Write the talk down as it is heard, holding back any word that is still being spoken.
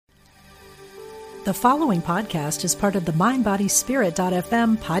The following podcast is part of the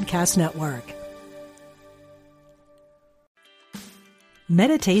MindBodySpirit.fm podcast network.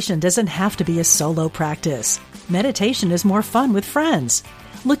 Meditation doesn't have to be a solo practice. Meditation is more fun with friends.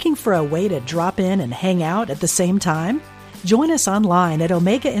 Looking for a way to drop in and hang out at the same time? Join us online at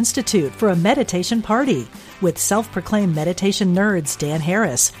Omega Institute for a meditation party with self-proclaimed meditation nerds Dan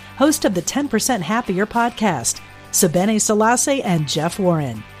Harris, host of the 10% Happier podcast, Sebene Selassie, and Jeff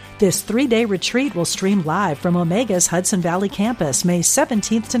Warren. This 3-day retreat will stream live from Omega's Hudson Valley campus May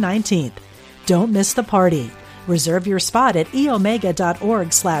 17th to 19th. Don't miss the party. Reserve your spot at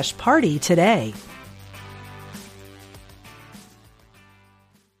eomega.org/party today.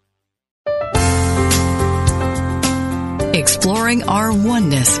 Exploring our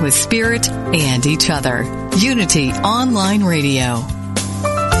oneness with Spirit and each other. Unity Online Radio.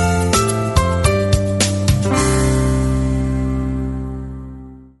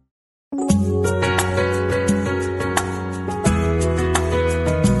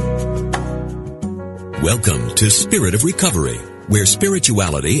 Welcome to Spirit of Recovery, where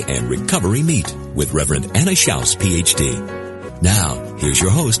spirituality and recovery meet with Reverend Anna Schaus, Ph.D. Now, here's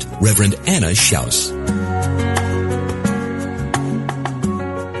your host, Reverend Anna Schaus.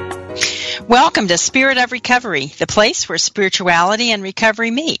 Welcome to Spirit of Recovery, the place where spirituality and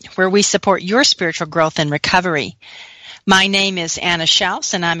recovery meet, where we support your spiritual growth and recovery. My name is Anna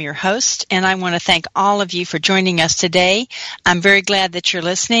Schaus, and I'm your host, and I want to thank all of you for joining us today. I'm very glad that you're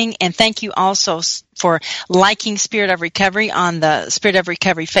listening, and thank you also for liking Spirit of Recovery on the Spirit of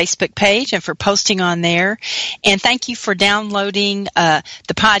Recovery Facebook page and for posting on there. And thank you for downloading the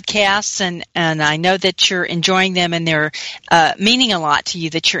podcasts, and I know that you're enjoying them, and they're meaning a lot to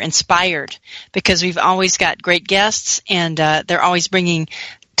you, that you're inspired, because we've always got great guests, and they're always bringing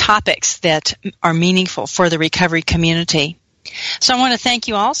topics that are meaningful for the recovery community. So I want to thank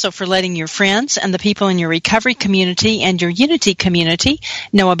you also for letting your friends and the people in your recovery community and your Unity community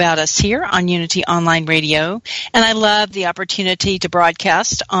know about us here on Unity Online Radio. And I love the opportunity to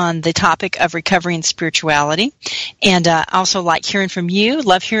broadcast on the topic of recovery and spirituality. And I also like hearing from you,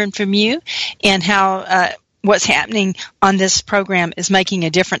 love hearing from you, and how what's happening on this program is making a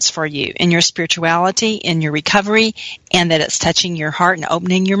difference for you in your spirituality, in your recovery, and that it's touching your heart and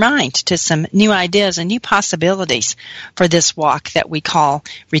opening your mind to some new ideas and new possibilities for this walk that we call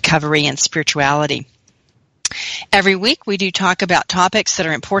recovery and spirituality. Every week we do talk about topics that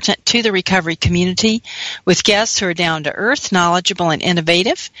are important to the recovery community with guests who are down to earth, knowledgeable, and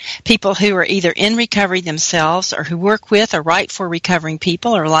innovative, people who are either in recovery themselves or who work with or write for recovering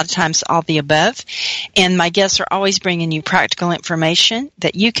people, or a lot of times all the above. And my guests are always bringing you practical information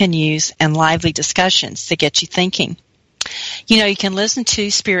that you can use and lively discussions to get you thinking. You know, you can listen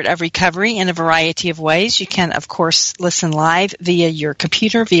to Spirit of Recovery in a variety of ways. You can, of course, listen live via your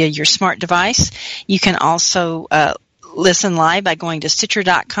computer, via your smart device. You can also listen live by going to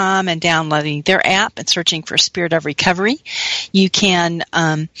Stitcher.com and downloading their app and searching for Spirit of Recovery. You can,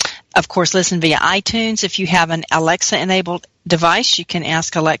 of course, listen via iTunes. If you have an Alexa-enabled device, you can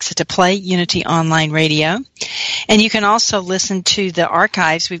ask Alexa to play Unity Online Radio. And you can also listen to the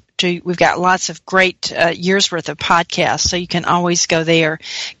archives. We've got lots of great years' worth of podcasts, so you can always go there.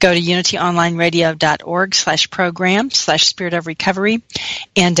 Go to unityonlineradio.org/program/Spirit of Recovery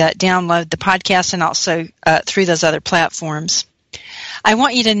and download the podcast, and also through those other platforms. I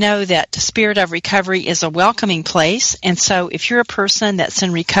want you to know that Spirit of Recovery is a welcoming place, and so if you're a person that's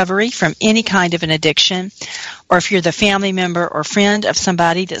in recovery from any kind of an addiction, or if you're the family member or friend of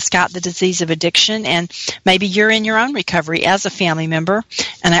somebody that's got the disease of addiction, and maybe you're in your own recovery as a family member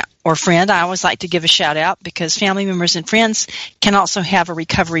or friend, I always like to give a shout out, because family members and friends can also have a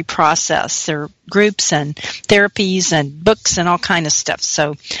recovery process. There are groups and therapies and books and all kind of stuff.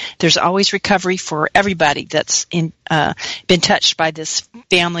 So there's always recovery for everybody that's been touched by this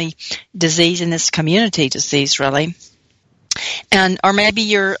family disease and this community disease, really. Or maybe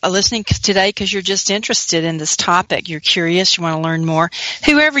you're listening today because you're just interested in this topic. You're curious. You want to learn more.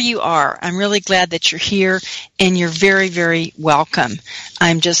 Whoever you are, I'm really glad that you're here, and you're very, very welcome.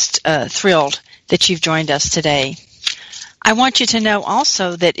 I'm just thrilled that you've joined us today. I want you to know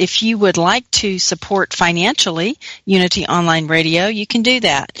also that if you would like to support financially Unity Online Radio, you can do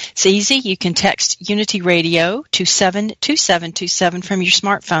that. It's easy. You can text Unity Radio to 72727 from your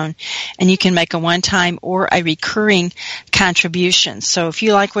smartphone, and you can make a one-time or a recurring contribution. So if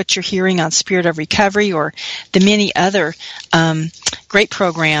you like what you're hearing on Spirit of Recovery or the many other great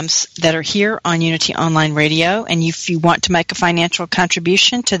programs that are here on Unity Online Radio, and if you want to make a financial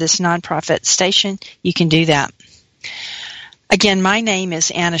contribution to this nonprofit station, you can do that. Again, my name is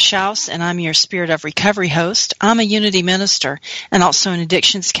Anna Schaus, and I'm your Spirit of Recovery host. I'm a Unity minister and also an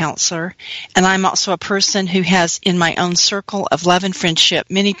addictions counselor, and I'm also a person who has in my own circle of love and friendship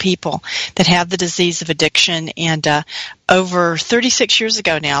many people that have the disease of addiction, and over 36 years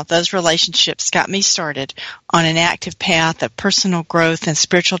ago now, those relationships got me started on an active path of personal growth and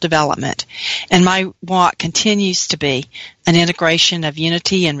spiritual development. And my walk continues to be an integration of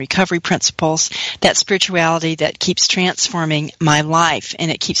unity and recovery principles, that spirituality that keeps transforming my life,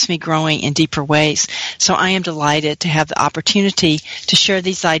 and it keeps me growing in deeper ways. So I am delighted to have the opportunity to share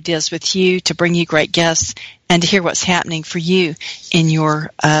these ideas with you, to bring you great guests, and to hear what's happening for you in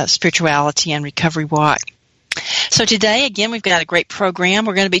your spirituality and recovery walk. So today, again, we've got a great program.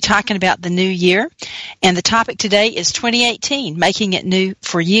 We're going to be talking about the new year, and the topic today is 2018, making it new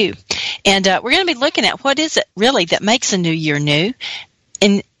for you. And we're going to be looking at what is it really that makes a new year new.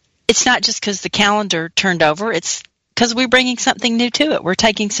 And it's not just because the calendar turned over. It's because we're bringing something new to it. We're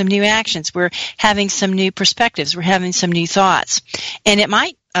taking some new actions. We're having some new perspectives. We're having some new thoughts. And it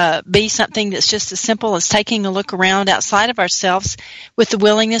might be something that's just as simple as taking a look around outside of ourselves with the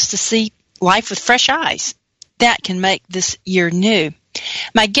willingness to see life with fresh eyes. That can make this year new.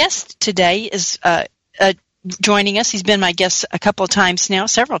 My guest today is joining us. He's been my guest a couple of times now,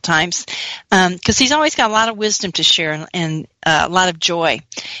 several times, because he's always got a lot of wisdom to share and a lot of joy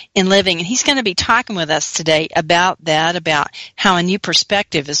in living. And he's going to be talking with us today about that, about how a new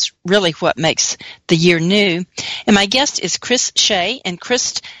perspective is really what makes the year new. And my guest is Chris Shea, and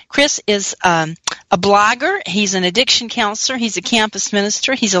Chris is a blogger. He's an addiction counselor. He's a campus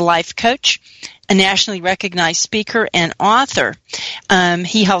minister. He's a life coach, a nationally recognized speaker and author.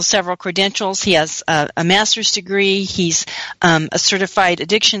 He holds several credentials. He has a master's degree. He's a certified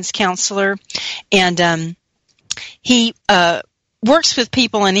addictions counselor, and he works with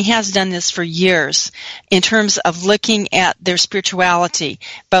people, and he has done this for years, in terms of looking at their spirituality,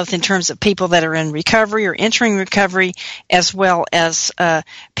 both in terms of people that are in recovery or entering recovery, as well as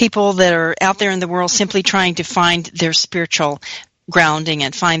people that are out there in the world simply trying to find their spiritual grounding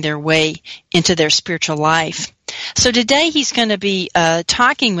and find their way into their spiritual life. So today he's going to be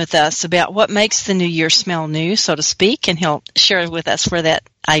talking with us about what makes the new year smell new, so to speak, and he'll share with us where that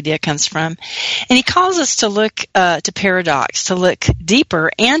idea comes from. And he calls us to look to paradox, to look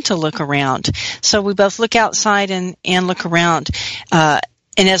deeper and to look around. So we both look outside and look around. And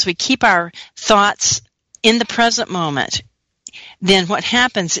as we keep our thoughts in the present moment, then what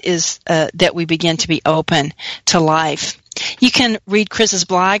happens is that we begin to be open to life. You can read Chris's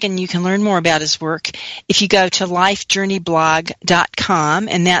blog, and you can learn more about his work if you go to lifejourneyblog.com,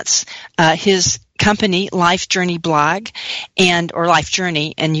 and that's his company, Life Journey Blog, or Life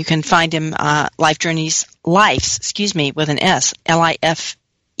Journey, and you can find him Life's with an S, LIFES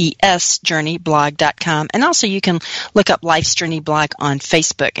journeyblog.com, and also you can look up Life's Journey Blog on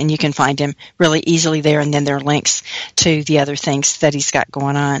Facebook, and you can find him really easily there, and then there are links to the other things that he's got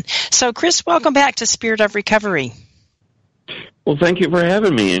going on. So, Chris, welcome back to Spirit of Recovery. Well, thank you for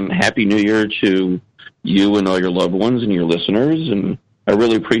having me, and Happy New Year to you and all your loved ones and your listeners, and I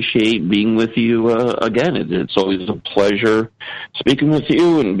really appreciate being with you again. It's always a pleasure speaking with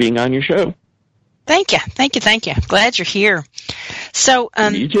you and being on your show. Thank you. Glad you're here. So,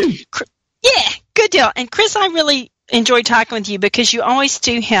 you too. Yeah, good deal. And Chris, I really enjoy talking with you because you always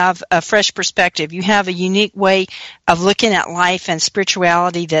do have a fresh perspective. You have a unique way of looking at life and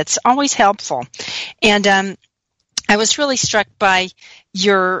spirituality that's always helpful. And I was really struck by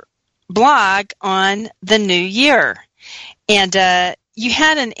your blog on the new year. And you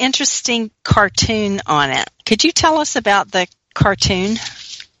had an interesting cartoon on it. Could you tell us about the cartoon?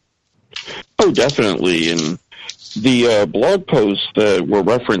 Oh, definitely. And the blog post that we're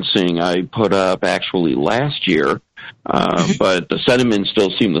referencing, I put up actually last year, but the sentiments still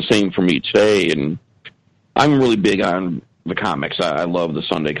seem the same for me today. And I'm really big on the comics. I love the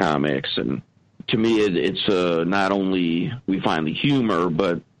Sunday comics. And to me, it's not only we find the humor,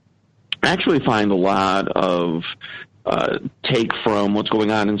 but actually find a lot of take from what's going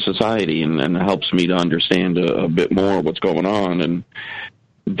on in society, and it helps me to understand a bit more what's going on. And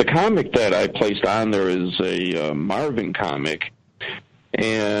the comic that I placed on there is a Marvin comic,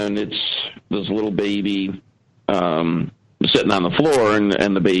 and it's this little baby sitting on the floor,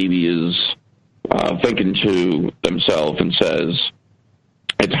 and the baby is thinking to themselves and says,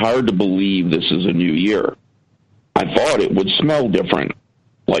 "It's hard to believe this is a new year. I thought it would smell different,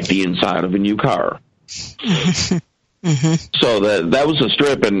 like the inside of a new car." So that was a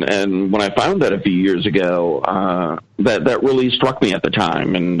strip, and when I found that a few years ago, that really struck me at the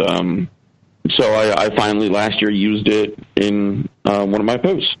time, and so I finally last year used it in one of my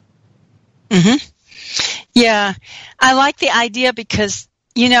posts. Yeah, I like the idea because,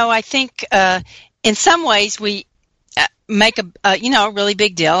 I think in some ways we make a really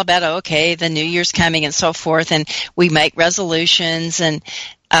big deal about, okay, the new year's coming and so forth, and we make resolutions and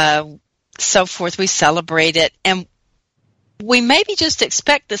so forth. We celebrate it, and we maybe just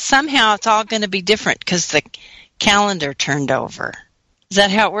expect that somehow it's all going to be different because the calendar turned over. Is that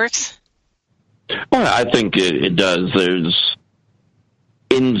how it works? Well, I think it does. There's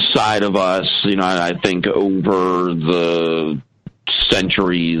inside of us, I think over the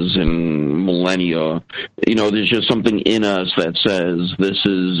centuries and millennia, there's just something in us that says this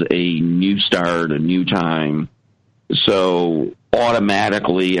is a new start, a new time. So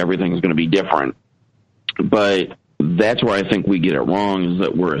automatically everything's going to be different. But that's where I think we get it wrong, is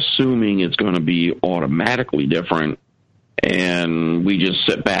that we're assuming it's going to be automatically different, and we just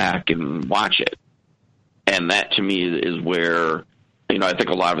sit back and watch it. And that, to me, is where, I think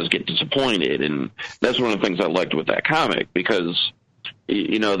a lot of us get disappointed. And that's one of the things I liked with that comic, because,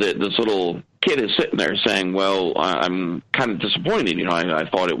 this little kid is sitting there saying, well, I'm kind of disappointed. I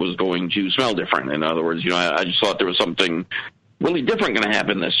thought it was going to smell different. In other words, I just thought there was something really different going to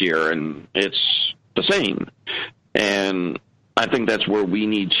happen this year, and it's the same. And I think that's where we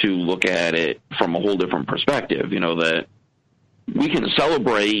need to look at it from a whole different perspective, that we can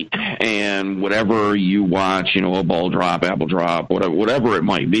celebrate, and whatever you watch, a ball drop, apple drop, whatever it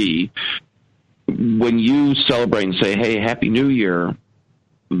might be, when you celebrate and say, hey, Happy New Year,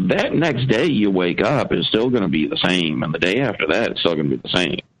 that next day you wake up is still going to be the same, and the day after that it's still going to be the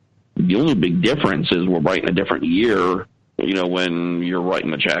same. The only big difference is we're writing a different year, when you're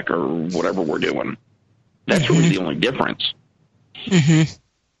writing a check or whatever we're doing. That's really the only difference. Mm-hmm.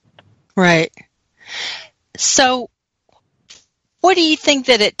 Right. So what do you think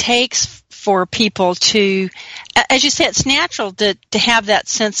that it takes for people to, as you said, it's natural to have that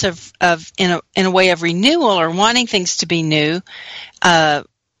sense of in a way of renewal or wanting things to be new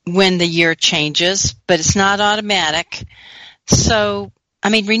when the year changes, but it's not automatic. So,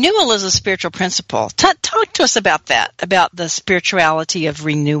 renewal is a spiritual principle. Talk to us about that, about the spirituality of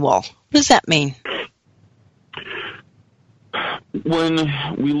renewal. What does that mean? When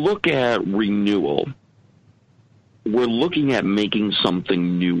we look at renewal, we're looking at making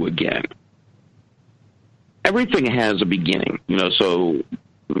something new again. Everything has a beginning, so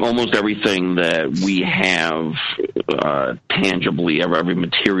almost everything that we have tangibly, every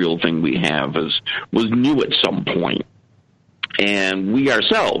material thing we have was new at some point. And we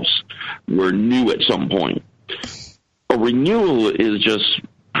ourselves were new at some point. A renewal is just,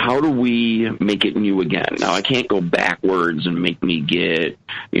 how do we make it new again? Now, I can't go backwards and make me get,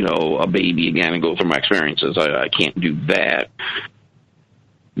 a baby again and go through my experiences. I can't do that.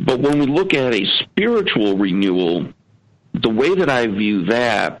 But when we look at a spiritual renewal, the way that I view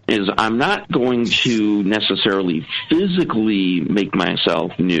that is I'm not going to necessarily physically make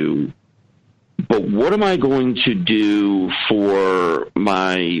myself new, but what am I going to do for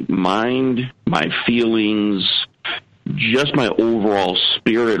my mind, my feelings, just my overall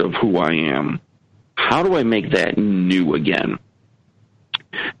spirit of who I am? How do I make that new again?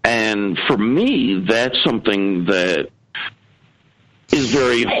 And for me, that's something that is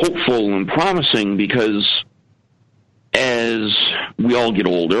very hopeful and promising, because as we all get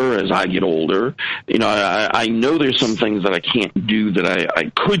older, as I get older, I know there's some things that I can't do that I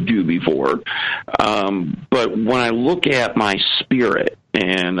could do before. But when I look at my spirit,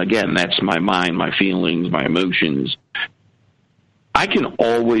 and again, that's my mind, my feelings, my emotions, I can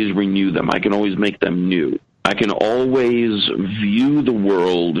always renew them. I can always make them new. I can always view the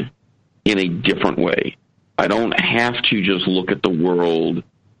world in a different way. I don't have to just look at the world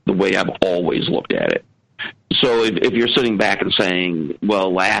the way I've always looked at it. So if you're sitting back and saying,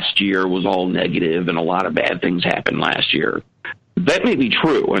 well, last year was all negative and a lot of bad things happened last year, that may be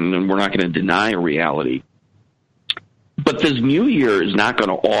true, and we're not going to deny a reality. But this new year is not going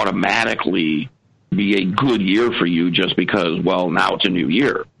to automatically be a good year for you just because, well, now it's a new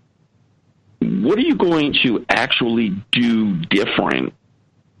year. What are you going to actually do different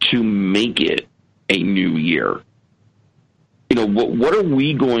to make it a new year? What are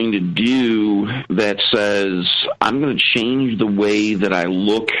we going to do that says, I'm going to change the way that I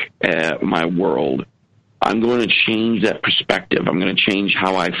look at my world? I'm going to change that perspective. I'm going to change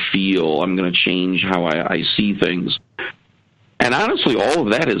how I feel. I'm going to change how I see things. And honestly, all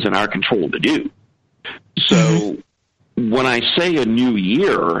of that is in our control to do. So when I say a new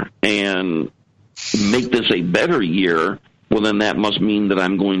year and make this a better year, well, then that must mean that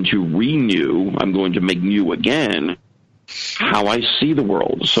I'm going to renew. I'm going to make new again. how I see the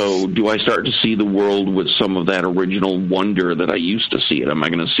world. So do I start to see the world with some of that original wonder that I used to see it? Am I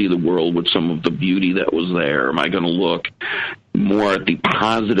going to see the world with some of the beauty that was there? Am I going to look more at the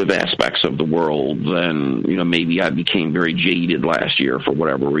positive aspects of the world than, maybe I became very jaded last year for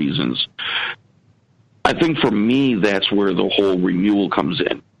whatever reasons? I think for me, that's where the whole renewal comes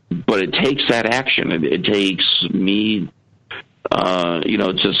in. But it takes that action. It takes me,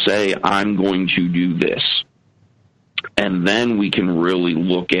 to say, I'm going to do this. And then we can really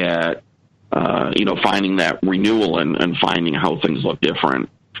look at, finding that renewal and finding how things look different.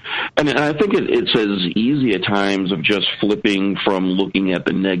 And I think it's as easy at times of just flipping from looking at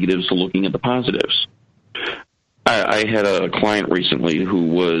the negatives to looking at the positives. I had a client recently who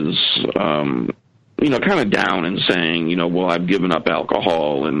was, kind of down and saying, well, I've given up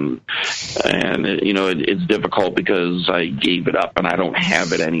alcohol and it's difficult because I gave it up and I don't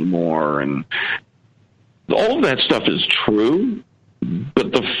have it anymore. And all of that stuff is true,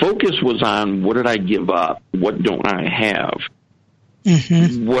 but the focus was on what did I give up? What don't I have?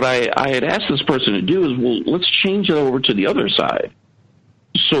 Mm-hmm. What I had asked this person to do is, well, let's change it over to the other side.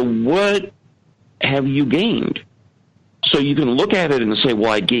 So what have you gained? So you can look at it and say,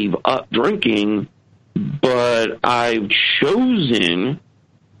 well, I gave up drinking, but I've chosen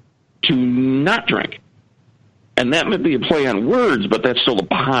to not drink. And that might be a play on words, but that's still a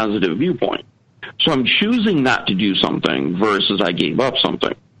positive viewpoint. So I'm choosing not to do something versus I gave up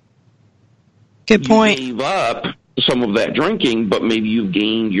something. Good point. You gave up some of that drinking, but maybe you've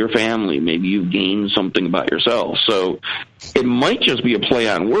gained your family. Maybe you've gained something about yourself. So it might just be a play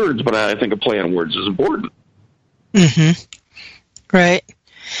on words, but I think a play on words is important. Mm-hmm. Right.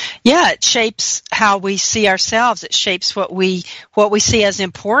 Yeah, it shapes how we see ourselves. It shapes what we see as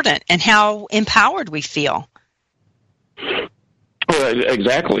important and how empowered we feel. Well,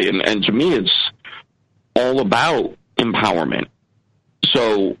 exactly. And to me, it's all about empowerment.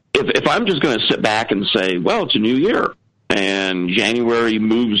 So if I'm just going to sit back and say, well, it's a new year, and January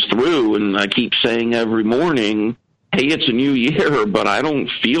moves through, and I keep saying every morning, hey, it's a new year, but I don't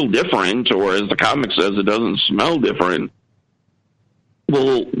feel different, or as the comic says, it doesn't smell different.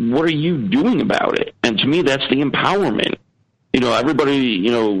 Well, what are you doing about it? And to me, that's the empowerment. Everybody,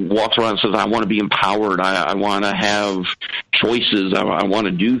 walks around and says, I want to be empowered. I want to have choices. I want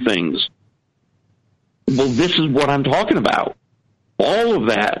to do things. Well, this is what I'm talking about. All of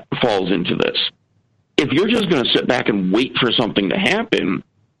that falls into this. If you're just going to sit back and wait for something to happen,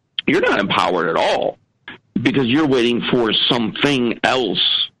 you're not empowered at all because you're waiting for something else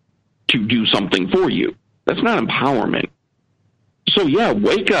to do something for you. That's not empowerment. So, yeah,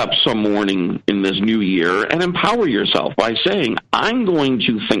 wake up some morning in this new year and empower yourself by saying, I'm going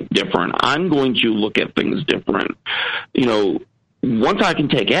to think different. I'm going to look at things different. Once I can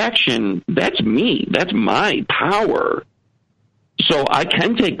take action, that's me. That's my power. So I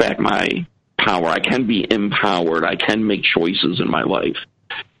can take back my power. I can be empowered. I can make choices in my life.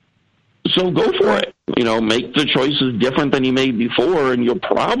 So go for it. Make the choices different than you made before, and you're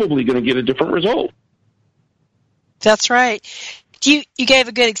probably going to get a different result. That's right. You gave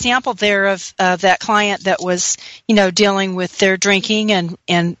a good example there of that client that was, dealing with their drinking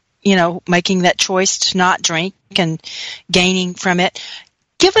and making that choice to not drink and gaining from it.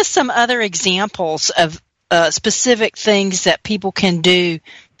 Give us some other examples of specific things that people can do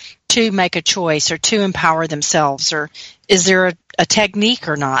to make a choice or to empower themselves, or is there a technique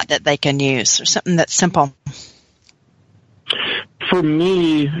or not that they can use, or something that's simple? For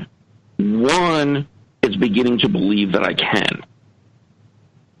me, one is beginning to believe that I can.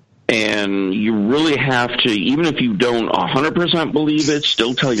 And you really have to, even if you don't 100% believe it,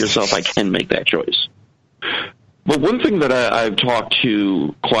 still tell yourself, I can make that choice. But one thing that I've talked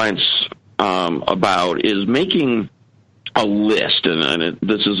to clients about is making a list, and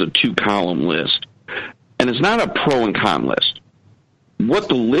this is a 2-column list. And it's not a pro and con list. What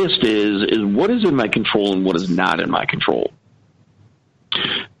the list is what is in my control and what is not in my control.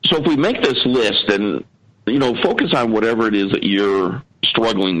 So if we make this list and, focus on whatever it is that you're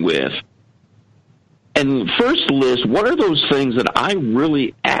struggling with. And first list, what are those things that I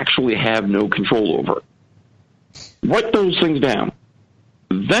really actually have no control over? Write those things down.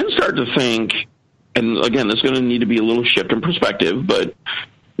 Then start to think, and again, there's going to need to be a little shift in perspective, but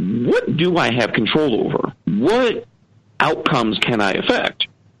what do I have control over? What outcomes can I affect?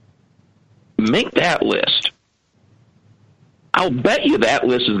 Make that list. I'll bet you that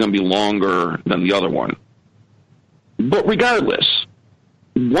list is going to be longer than the other one. But regardless,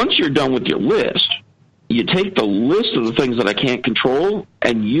 once you're done with your list, you take the list of the things that I can't control,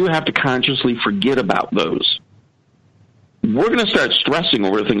 and you have to consciously forget about those. We're going to start stressing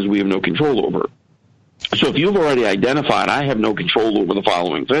over the things we have no control over. So if you've already identified, I have no control over the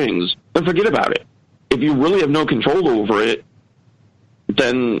following things, then forget about it. If you really have no control over it,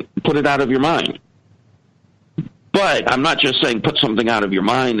 then put it out of your mind. But I'm not just saying put something out of your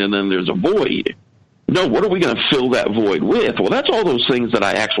mind and then there's a void. No, what are we going to fill that void with? Well, that's all those things that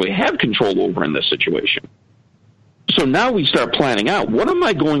I actually have control over in this situation. So now we start planning out, what am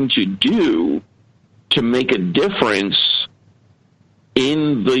I going to do to make a difference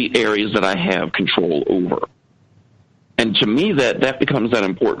in the areas that I have control over? And to me, that becomes that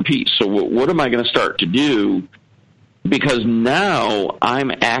important piece. So what am I going to start to do? Because now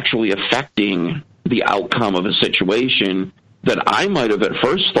I'm actually affecting the outcome of a situation that I might have at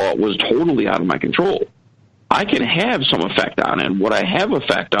first thought was totally out of my control. I can have some effect on it. And what I have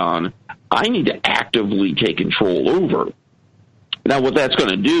effect on, I need to actively take control over. Now, what that's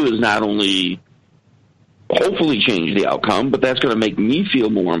going to do is not only hopefully change the outcome, but that's going to make me feel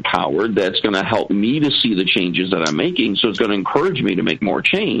more empowered. That's going to help me to see the changes that I'm making. So it's going to encourage me to make more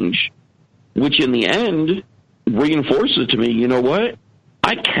change, which in the end reinforces to me, you know what?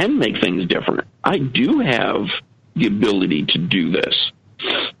 I can make things different. I do have the ability to do this.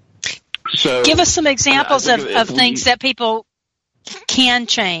 So give us some examples of things that people can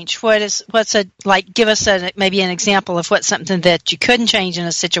change. Give us maybe an example of what's something that you couldn't change in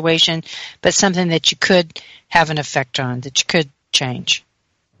a situation, but something that you could have an effect on, that you could change.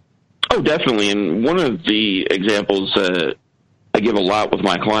 Oh, definitely. And one of the examples that I give a lot with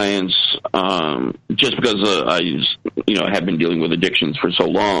my clients, just because I have been dealing with addictions for so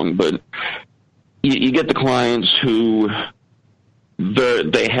long, but you get the clients who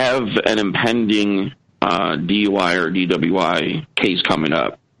they have an impending DUI or DWI case coming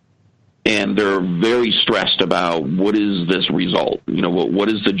up, and they're very stressed about what is this result? What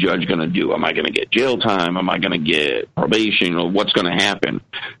is the judge going to do? Am I going to get jail time? Am I going to get probation? What's going to happen?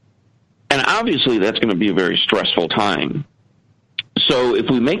 And obviously that's going to be a very stressful time. So if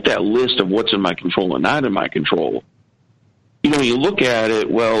we make that list of what's in my control and not in my control, you look at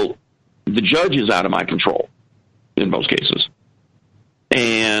it, well, the judge is out of my control in most cases.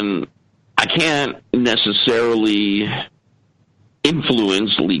 And I can't necessarily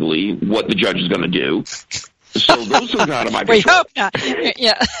influence legally what the judge is going to do. So those things are out of my control. We hope not.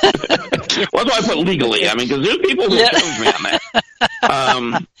 Yeah. Well, that's why I put legally. I mean, because there's people who challenge me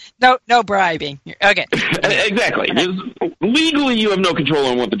on that. No bribing. Okay. Exactly. Legally, you have no control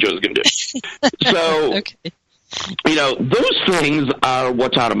on what the judge is going to do. So, okay. Those things are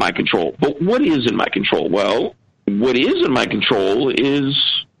what's out of my control. But what is in my control? Well, what is in my control is,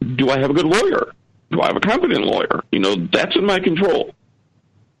 do I have a good lawyer? Do I have a competent lawyer? That's in my control.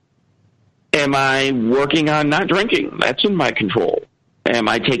 Am I working on not drinking? That's in my control. Am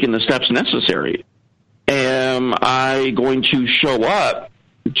I taking the steps necessary? Am I going to show up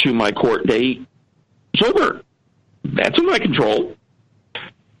to my court date sober? That's in my control.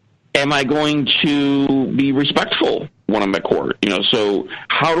 Am I going to be respectful when I'm at court? So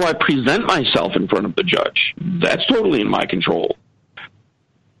how do I present myself in front of the judge? That's totally in my control.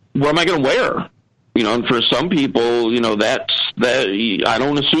 What am I going to wear? And for some people, that I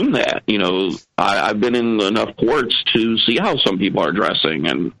don't assume that. I've been in enough courts to see how some people are dressing,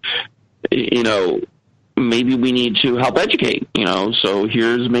 and maybe we need to help educate. So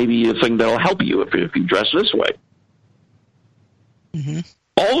here's maybe a thing that'll help you if you dress this way. Mm-hmm.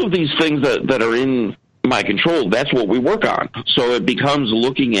 All of these things that are in my control, that's what we work on. So it becomes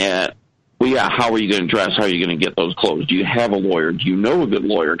looking at, how are you going to dress? How are you going to get those clothes? Do you have a lawyer? Do you know a good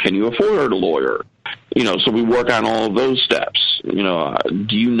lawyer? Can you afford a lawyer? So we work on all of those steps.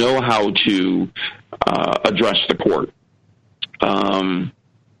 Do you know how to address the court?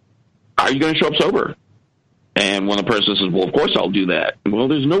 Are you going to show up sober? And when the person says, well, of course I'll do that. Well,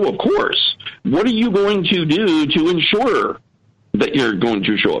 there's no of course. What are you going to do to ensure that you're going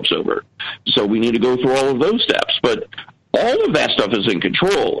to show up sober? So we need to go through all of those steps. But all of that stuff is in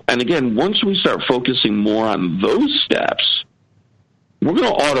control. And again, once we start focusing more on those steps, we're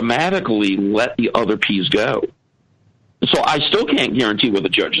going to automatically let the other piece go. So I still can't guarantee what the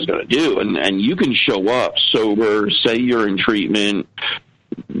judge is going to do. And you can show up sober, say you're in treatment,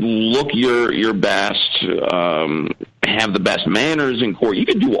 look your best, have the best manners in court. You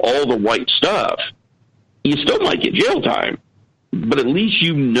can do all the right stuff. You still might get jail time, but at least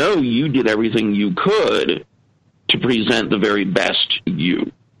you did everything you could to present the very best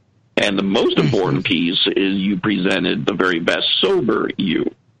you. And the most important piece is you presented the very best sober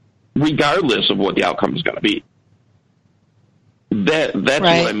you, regardless of what the outcome is going to be. That's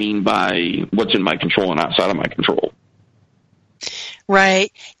right. What I mean by what's in my control and outside of my control.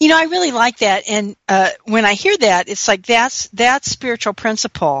 Right. I really like that. And when I hear that, it's like that's spiritual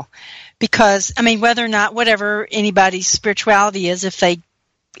principle. Because, I mean, whether or not, whatever anybody's spirituality is, if they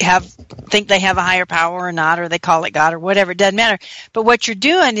think they have a higher power or not, or they call it God or whatever, it doesn't matter. But what you're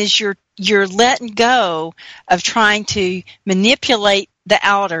doing is you're letting go of trying to manipulate the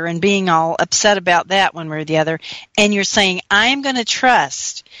outer and being all upset about that one way or the other. And you're saying, I'm going to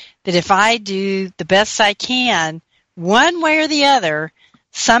trust that if I do the best I can, one way or the other,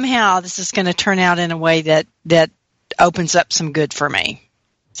 somehow this is going to turn out in a way that opens up some good for me.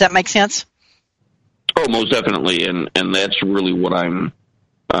 Does that make sense? Oh, most definitely. And that's really what I'm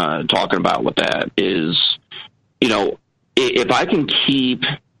talking about with that is, if I can keep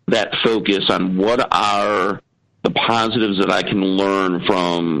that focus on what are the positives that I can learn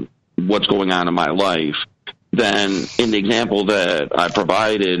from what's going on in my life, then in the example that I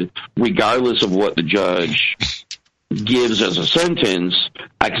provided, regardless of what the judge gives as a sentence,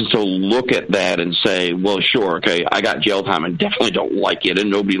 I can still look at that and say, well, sure, okay, I got jail time. I definitely don't like it,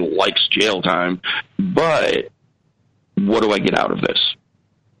 and nobody likes jail time, but what do I get out of this?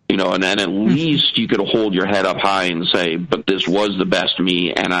 And then at least you could hold your head up high and say, but this was the best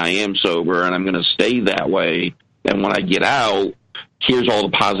me, and I am sober, and I'm going to stay that way, and when I get out, here's all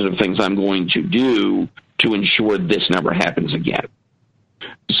the positive things I'm going to do to ensure this never happens again.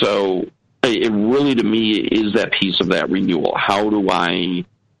 So it really, to me, is that piece of that renewal. How do I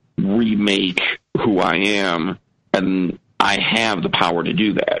remake who I am? And I have the power to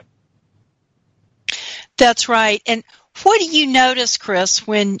do that. That's right. And what do you notice, Chris,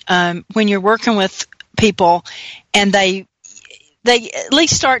 when you're working with people and they at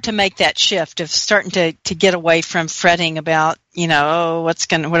least start to make that shift of starting to get away from fretting about,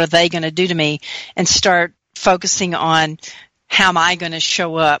 what are they going to do to me, and start focusing on how am I going to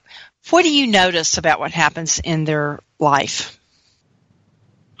show up? What do you notice about what happens in their life?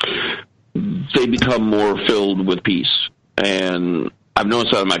 They become more filled with peace. And I've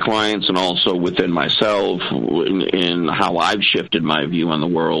noticed that in my clients and also within myself in how I've shifted my view on the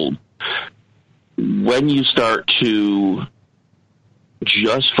world. When you start to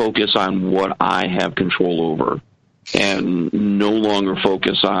just focus on what I have control over and no longer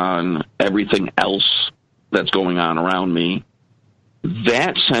focus on everything else that's going on around me,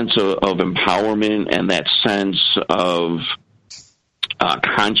 that sense of empowerment and that sense of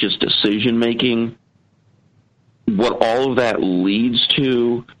conscious decision-making, what all of that leads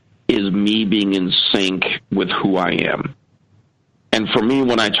to is me being in sync with who I am. And for me,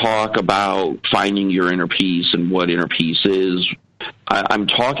 when I talk about finding your inner peace and what inner peace is, I'm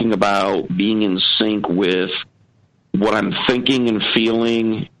talking about being in sync with what I'm thinking and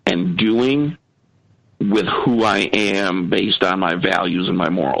feeling and doing with who I am based on my values and my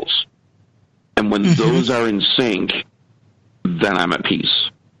morals. And when those are in sync, then I'm at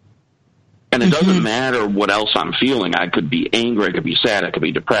peace. And it doesn't matter what else I'm feeling. I could be angry, I could be sad, I could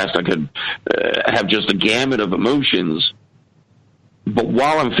be depressed, I could have just a gamut of emotions. But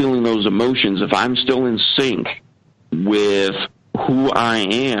while I'm feeling those emotions, if I'm still in sync with who I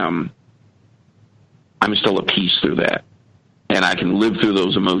am, I'm still at peace through that. And I can live through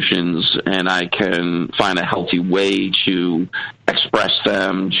those emotions, and I can find a healthy way to express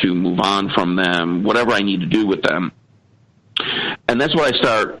them, to move on from them, whatever I need to do with them. And that's what I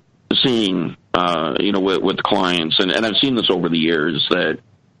start seeing, with the clients. And I've seen this over the years, that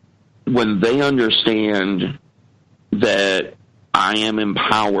when they understand that I am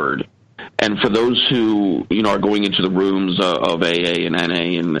empowered, and for those who, are going into the rooms of AA and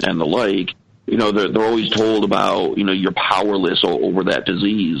NA and the like, they're always told about, you're powerless over that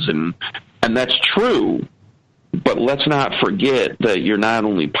disease. And that's true. But let's not forget that you're not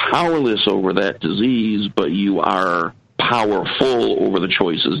only powerless over that disease, but you are powerful over the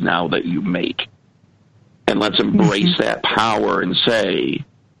choices now that you make. And let's embrace that power and say,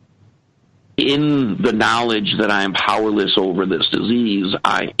 in the knowledge that I am powerless over this disease,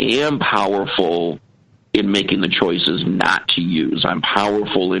 I am powerful in making the choices not to use. I'm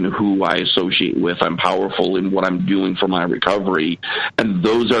powerful in who I associate with. I'm powerful in what I'm doing for my recovery. And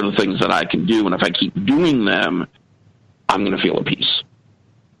those are the things that I can do. And if I keep doing them, I'm going to feel at peace.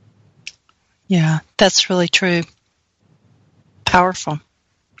 Yeah, that's really true. Powerful.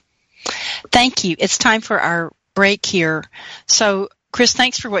 Thank you. It's time for our break here. So, Chris,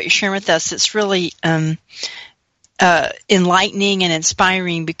 thanks for what you're sharing with us. It's really enlightening and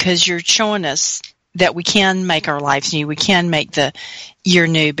inspiring, because you're showing us that we can make our lives new. We can make the year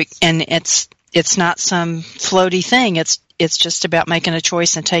new, and it's not some floaty thing. It's just about making a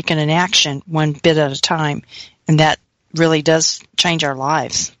choice and taking an action one bit at a time, and that really does change our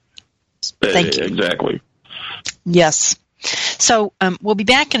lives. Thank you. Exactly. Yes. So we'll be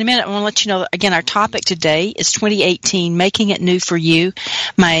back in a minute. I want to let you know, again, our topic today is 2018, Making It New for You.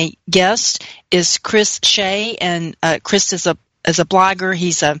 My guest is Chris Shea, and Chris is a blogger.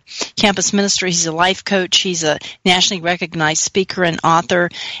 He's a campus minister. He's a life coach. He's a nationally recognized speaker and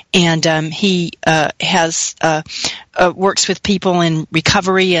author, and he has works with people in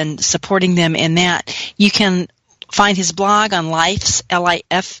recovery and supporting them in that. You can find his blog on Life's,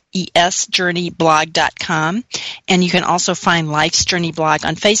 Lifes journeyblog.com, and you can also find Life's Journey blog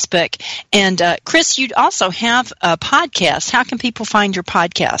on Facebook. And Chris, you also have a podcast. How can people find your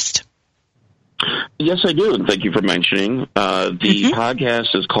podcast? Yes, I do, and thank you for mentioning. The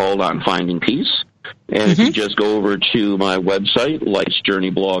podcast is called On Finding Peace, and if you just go over to my website,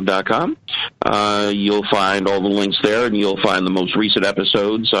 lifesjourneyblog.com, you'll find all the links there, and you'll find the most recent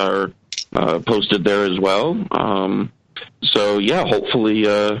episodes are posted there as well. So, yeah, hopefully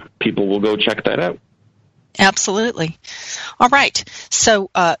people will go check that out. Absolutely. All right.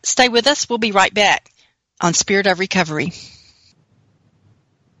 So stay with us. We'll be right back on Spirit of Recovery.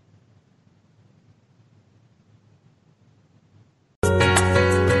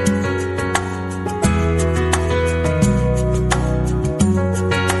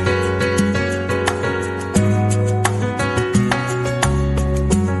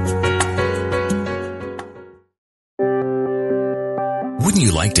 Wouldn't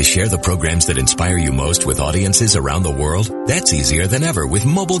you like to share the programs that inspire you most with audiences around the world? That's easier than ever with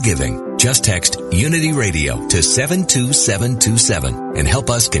mobile giving. Just text Unity Radio to 72727 and help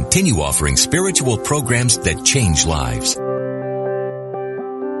us continue offering spiritual programs that change lives.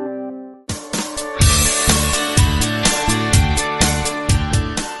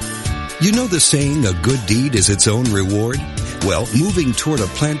 You know the saying, a good deed is its own reward? Well, moving toward a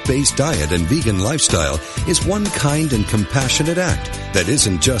plant-based diet and vegan lifestyle is one kind and compassionate act that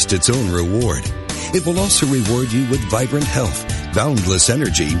isn't just its own reward. It will also reward you with vibrant health, boundless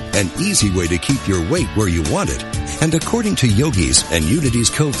energy, and easy way to keep your weight where you want it. And according to yogis and Unity's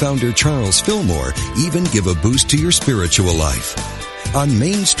co-founder Charles Fillmore, even give a boost to your spiritual life. On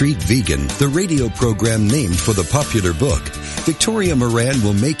Main Street Vegan, the radio program named for the popular book, Victoria Moran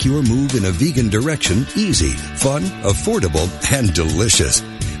will make your move in a vegan direction easy, fun, affordable, and delicious.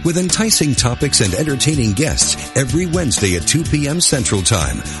 With enticing topics and entertaining guests every Wednesday at 2 p.m. Central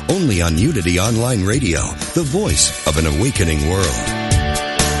Time, only on Unity Online Radio, the voice of an awakening world.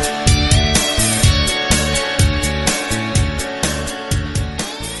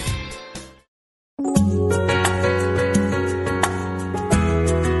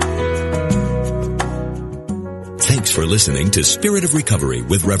 Thanks for listening to Spirit of Recovery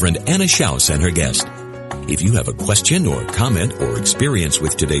with Reverend Anna Schaus and her guest. If you have a question or comment or experience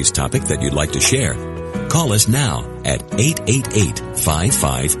with today's topic that you'd like to share, call us now at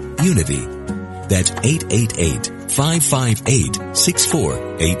 888-55-UNITY. That's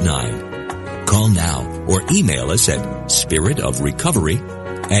 888-558-6489. Call now or email us at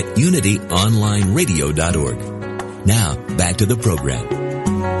spiritofrecovery@unityonlineradio.org. Now, back to the program.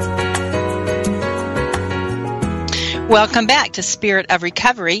 Welcome back to Spirit of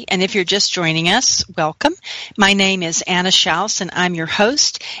Recovery, and if you're just joining us, welcome. My name is Anna Schaus, and I'm your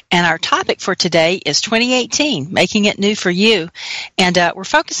host, and our topic for today is 2018, Making It New for You. And we're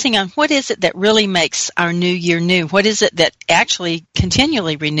focusing on what is it that really makes our new year new? What is it that actually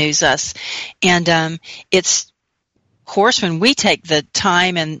continually renews us? And it's, of course, when we take the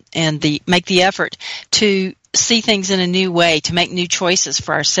time and make the effort to see things in a new way, to make new choices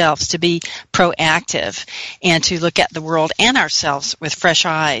for ourselves, to be proactive, and to look at the world and ourselves with fresh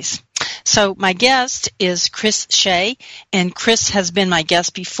eyes. So my guest is Chris Shea, and Chris has been my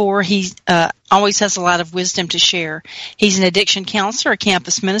guest before. He always has a lot of wisdom to share. He's an addiction counselor, a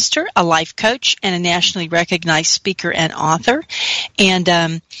campus minister, a life coach, and a nationally recognized speaker and author.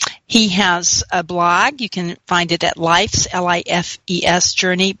 And he has a blog. You can find it at Life's, Lifes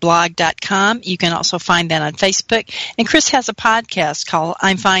journeyblog.com. You can also find that on Facebook. And Chris has a podcast called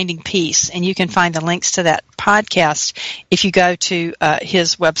I'm Finding Peace, and you can find the links to that podcast if you go to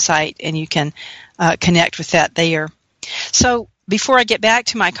his website, and you can connect with that there. So before I get back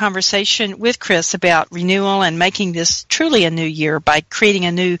to my conversation with Chris about renewal and making this truly a new year by creating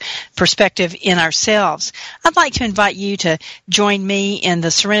a new perspective in ourselves, I'd like to invite you to join me in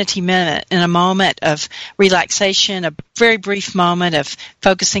the Serenity Minute, in a moment of relaxation, a very brief moment of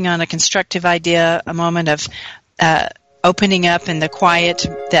focusing on a constructive idea, a moment of opening up in the quiet,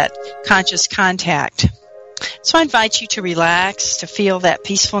 that conscious contact. So I invite you to relax, to feel that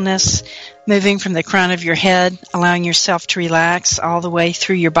peacefulness moving from the crown of your head, allowing yourself to relax all the way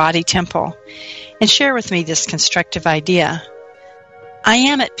through your body temple. And share with me this constructive idea. I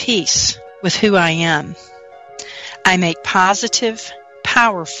am at peace with who I am. I make positive,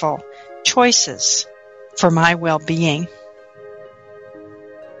 powerful choices for my well-being.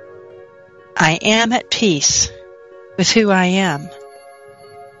 I am at peace with who I am.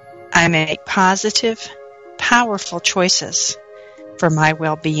 I make positive, powerful choices for my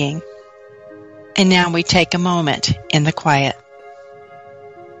well-being. And now we take a moment in the quiet.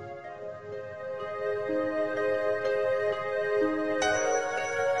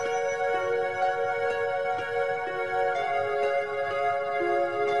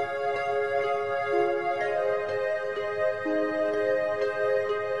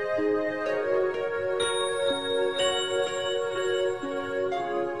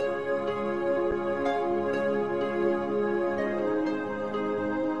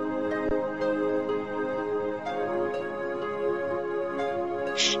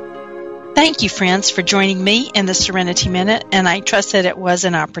 Thank you, friends, for joining me in the Serenity Minute, and I trust that it was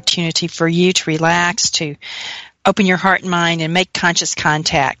an opportunity for you to relax, to open your heart and mind, and make conscious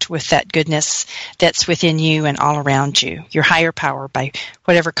contact with that goodness that's within you and all around you, your higher power, by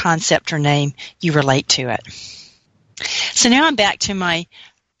whatever concept or name you relate to it. So now I'm back to my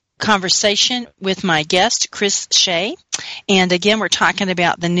conversation with my guest, Chris Shea. And again, we're talking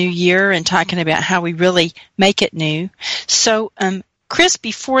about the new year and talking about how we really make it new. So, Chris,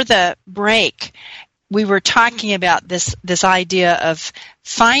 before the break, we were talking about this idea of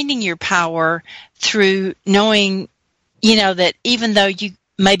finding your power through knowing, that even though you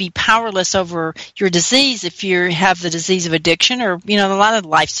may be powerless over your disease, if you have the disease of addiction or, a lot of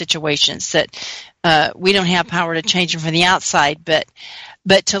life situations that we don't have power to change them from the outside, but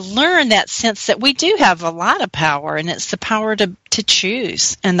to learn that sense that we do have a lot of power, and it's the power to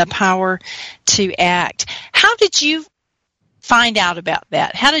choose and the power to act. How did you find out about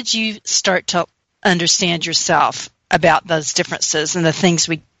that? How did you start to understand yourself about those differences and the things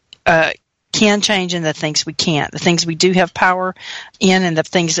we can change and the things we can't, the things we do have power in and the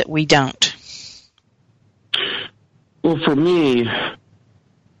things that we don't? Well, for me,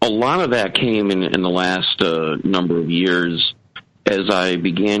 a lot of that came in the last number of years as I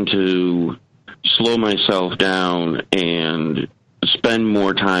began to slow myself down and spend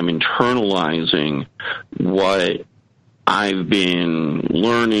more time internalizing what I've been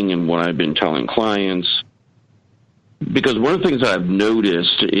learning and what I've been telling clients. Because one of the things that I've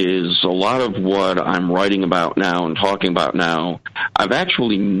noticed is a lot of what I'm writing about now and talking about now, I've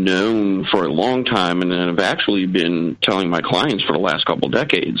actually known for a long time, and I've actually been telling my clients for the last couple of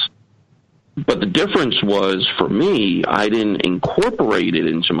decades. But the difference was, for me, I didn't incorporate it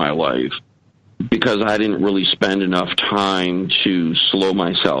into my life because I didn't really spend enough time to slow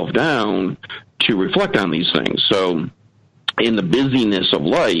myself down to reflect on these things. So in the busyness of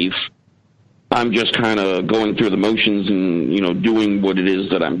life, I'm just kind of going through the motions and, doing what it is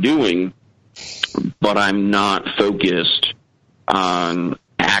that I'm doing, but I'm not focused on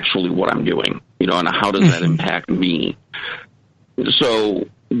actually what I'm doing, and how does that impact me. So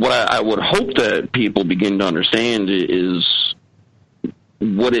what I would hope that people begin to understand is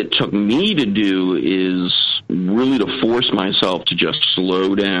what it took me to do is really to force myself to just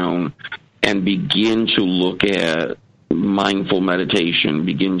slow down and begin to look at mindful meditation,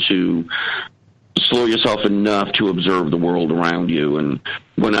 begin to slow yourself enough to observe the world around you. And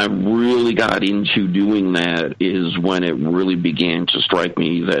when I really got into doing that is when it really began to strike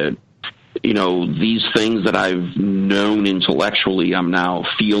me that, these things that I've known intellectually, I'm now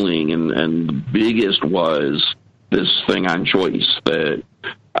feeling. And the biggest was this thing on choice, that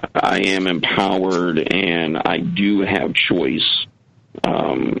I am empowered and I do have choice.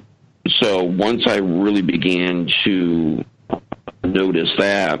 So once I really began to notice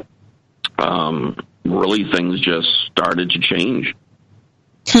that, really things just started to change.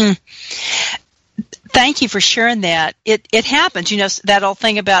 Thank you for sharing that. It happens. That old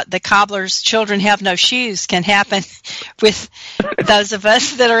thing about the cobbler's children have no shoes can happen with those of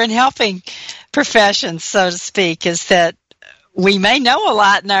us that are in helping professions, so to speak, is that we may know a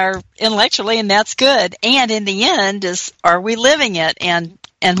lot intellectually, and that's good. And in the end, are we living it? And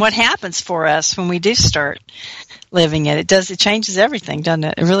what happens for us when we do start living it? It changes everything, doesn't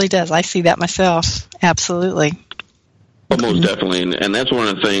it? It really does. I see that myself. Absolutely. Well, most definitely. And that's one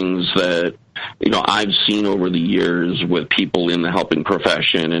of the things that, I've seen over the years with people in the helping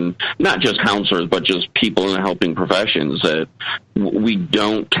profession, and not just counselors, but just people in the helping professions, that we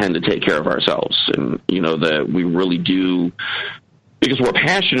don't tend to take care of ourselves. And, that we really do, because we're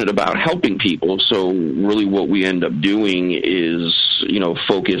passionate about helping people. So really what we end up doing is,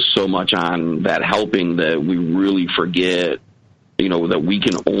 focus so much on that helping that we really forget, that we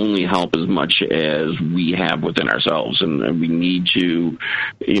can only help as much as we have within ourselves. And we need to,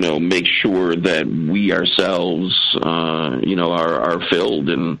 make sure that we ourselves, are filled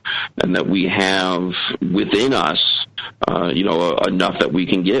and that we have within us, enough that we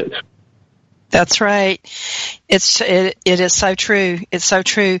can give. That's right. It is so true. It's so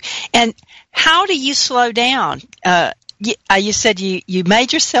true. And how do you slow down? You said you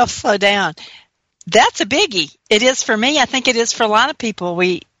made yourself slow down. That's a biggie. It is for me. I think it is for a lot of people.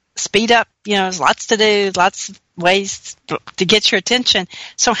 We speed up. There's lots to do, lots of ways to get your attention.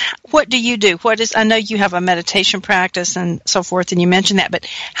 So what do you do? I know you have a meditation practice and so forth, and you mentioned that, but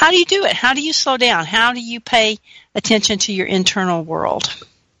how do you do it? How do you slow down? How do you pay attention to your internal world?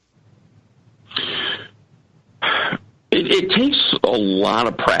 It takes a lot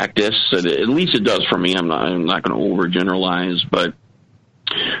of practice, at least it does for me. I'm not going to overgeneralize, but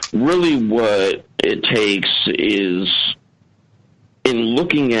really what it takes is in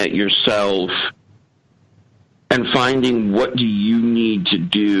looking at yourself and finding what do you need to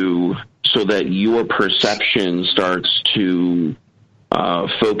do so that your perception starts to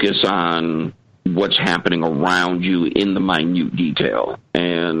focus on what's happening around you in the minute detail.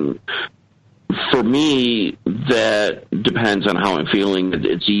 And for me, that depends on how I'm feeling.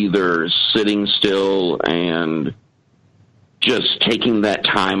 It's either sitting still and just taking that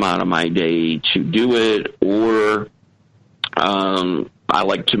time out of my day to do it, or I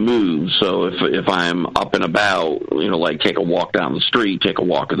like to move. So if I'm up and about, like take a walk down the street, take a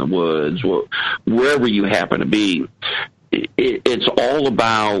walk in the woods, wherever you happen to be, it's all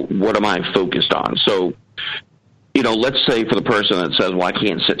about what am I focused on. So, let's say for the person that says, well, I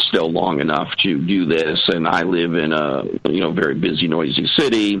can't sit still long enough to do this, and I live in a, very busy, noisy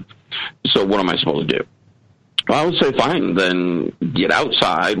city, so what am I supposed to do? Well, I would say, fine, then get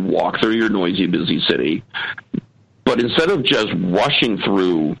outside, walk through your noisy, busy city, but instead of just rushing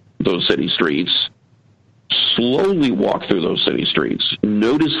through those city streets, slowly walk through those city streets.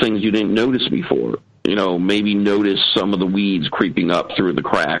 Notice things you didn't notice before. Maybe notice some of the weeds creeping up through the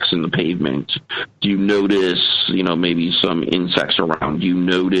cracks in the pavement. Do you notice, maybe some insects around? Do you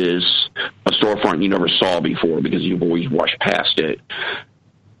notice a storefront you never saw before because you've always rushed past it?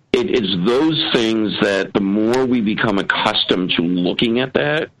 It's those things that the more we become accustomed to looking at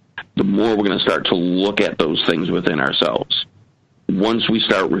that, the more we're going to start to look at those things within ourselves. Once we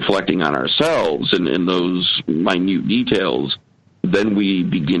start reflecting on ourselves and in those minute details, then we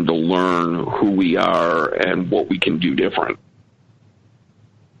begin to learn who we are and what we can do different.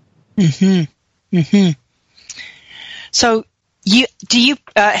 Mm-hmm. Mm-hmm. So do you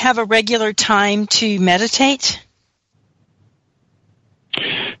have a regular time to meditate?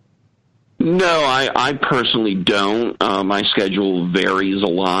 No, I personally don't. My schedule varies a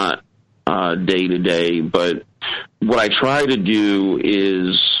lot day to day, but what I try to do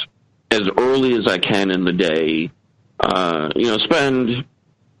is as early as I can in the day, spend,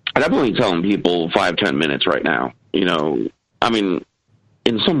 I'm definitely telling people 5-10 minutes right now. In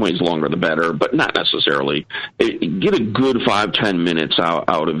some ways longer the better, but not necessarily. Get a good 5-10 minutes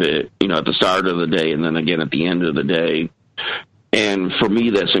out of it, at the start of the day and then again at the end of the day. And for me,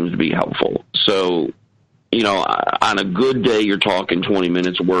 that seems to be helpful. So, on a good day, you're talking 20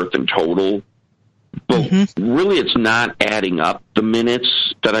 minutes worth in total. But really, it's not adding up the minutes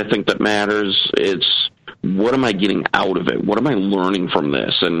that I think that matters. It's what am I getting out of it? What am I learning from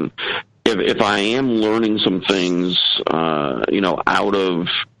this? And if I am learning some things, out of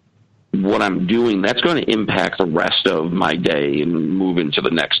what I'm doing, that's going to impact the rest of my day and move into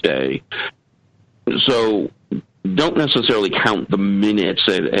the next day. So don't necessarily count the minutes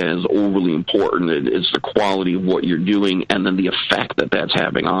as overly important. It's the quality of what you're doing and then the effect that that's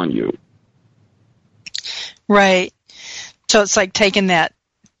having on you. Right. So it's like taking that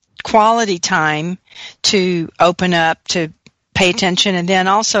quality time to open up, to pay attention, and then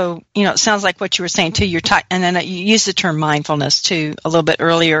also, it sounds like what you were saying too, and then you used the term mindfulness too a little bit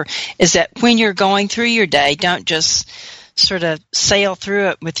earlier, is that when you're going through your day, don't just sort of sail through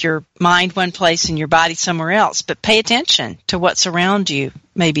it with your mind one place and your body somewhere else, but pay attention to what's around you.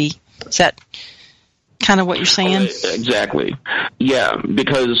 Maybe is that kind of what you're saying? Exactly. Yeah,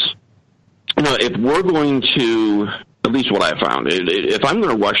 because if we're going to, at least what I found, if I'm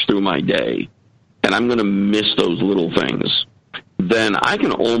going to rush through my day and I'm going to miss those little things, then I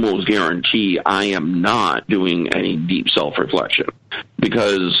can almost guarantee I am not doing any deep self-reflection.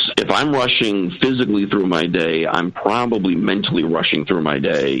 Because if I'm rushing physically through my day, I'm probably mentally rushing through my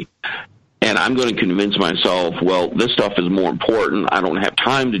day. And I'm going to convince myself, well, this stuff is more important. I don't have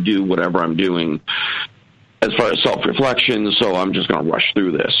time to do whatever I'm doing as far as self-reflection, so I'm just going to rush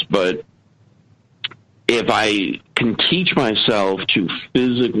through this. But if I can teach myself to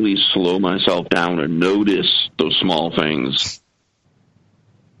physically slow myself down and notice those small things,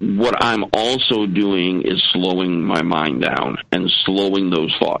 what I'm also doing is slowing my mind down and slowing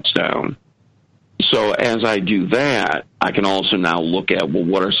those thoughts down. So as I do that, I can also now look at, well,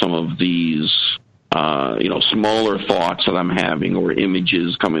 what are some of these, smaller thoughts that I'm having or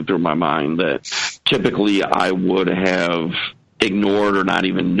images coming through my mind that typically I would have ignored or not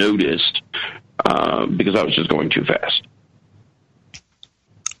even noticed because I was just going too fast.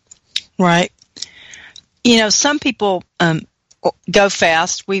 Right. Some people go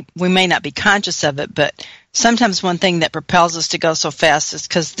fast. We may not be conscious of it, but sometimes one thing that propels us to go so fast is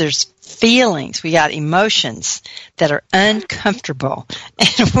because there's feelings. We got emotions that are uncomfortable,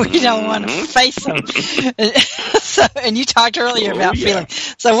 and we don't want to face them. And you talked earlier about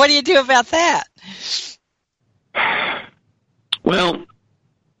feelings. So what do you do about that? Well,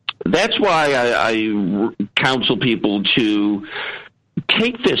 that's why I counsel people to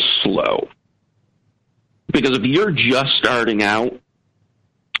take this slow. Because if you're just starting out,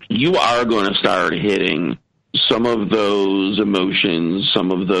 you are going to start hitting some of those emotions,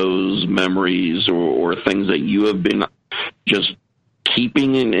 some of those memories or things that you have been just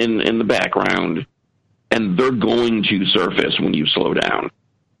keeping in the background, and they're going to surface when you slow down.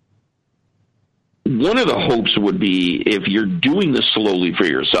 One of the hopes would be if you're doing this slowly for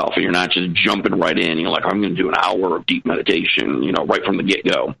yourself and you're not just jumping right in, you're like, I'm going to do an hour of deep meditation, right from the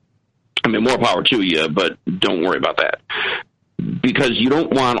get-go. I mean, more power to you, but don't worry about that. Because you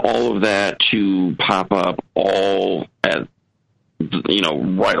don't want all of that to pop up all at,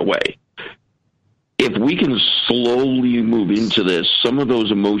 right away. If we can slowly move into this, some of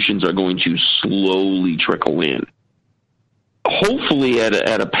those emotions are going to slowly trickle in. Hopefully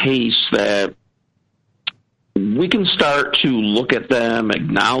at a pace that we can start to look at them,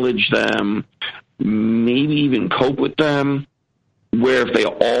 acknowledge them, maybe even cope with them, where if they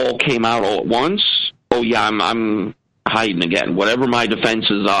all came out all at once, I'm hiding again. Whatever my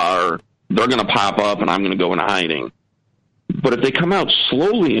defenses are, they're going to pop up and I'm going to go into hiding. But if they come out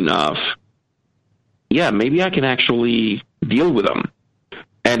slowly enough, maybe I can actually deal with them.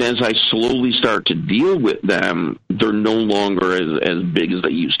 And as I slowly start to deal with them, they're no longer as big as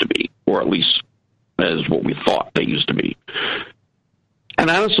they used to be, or at least as what we thought they used to be. And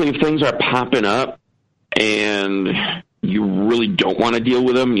honestly, if things are popping up and you really don't want to deal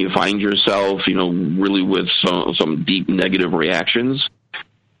with them, you find yourself, really with some deep negative reactions,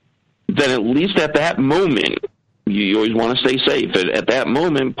 then at least at that moment, you always want to stay safe. At that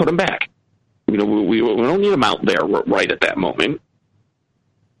moment, put them back. We don't need them out there right at that moment.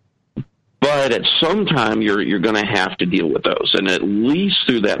 But at some time, you're going to have to deal with those. And at least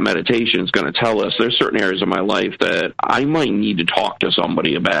through that meditation, it's going to tell us there's certain areas of my life that I might need to talk to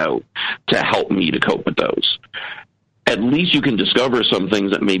somebody about to help me to cope with those. At least you can discover some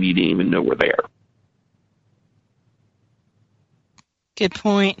things that maybe you didn't even know were there. Good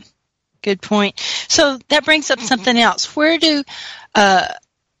point. So that brings up something else. Where do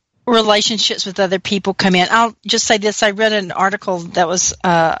relationships with other people come in? I'll just say this. I read an article that was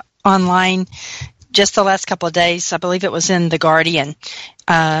online just the last couple of days. I believe it was in The Guardian.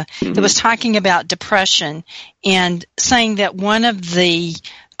 That was talking about depression and saying that one of the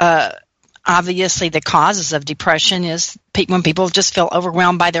obviously the causes of depression is when people just feel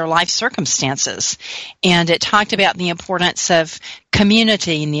overwhelmed by their life circumstances. And it talked about the importance of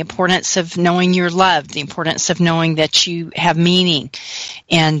community and the importance of knowing you're loved, the importance of knowing that you have meaning,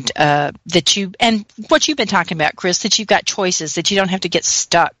 and and what you've been talking about, Chris, that you've got choices, that you don't have to get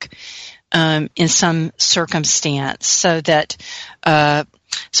stuck in some circumstance. So how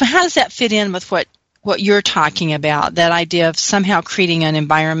does that fit in with what you're talking about, that idea of somehow creating an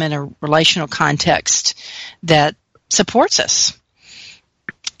environment or relational context that supports us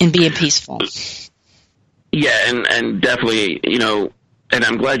in being peaceful? Yeah, and definitely, and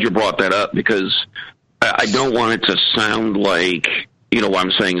I'm glad you brought that up, because I don't want it to sound like, what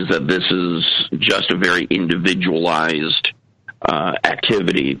I'm saying is that this is just a very individualized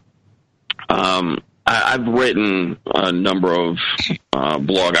activity. I've written a number of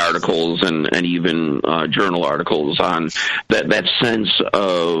blog articles and even journal articles on that sense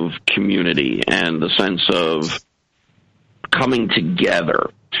of community and the sense of coming together.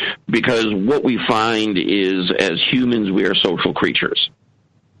 Because what we find is, as humans, we are social creatures.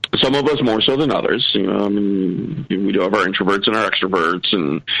 Some of us more so than others. We do have our introverts and our extroverts,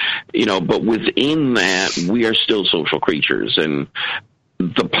 and but within that, we are still social creatures. And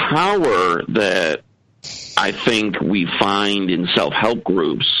the power that I think we find in self-help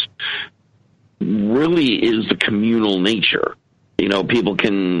groups really is the communal nature. people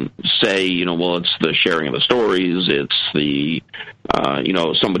can say, well, it's the sharing of the stories. It's the,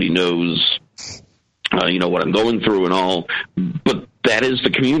 somebody knows, what I'm going through and all. But that is the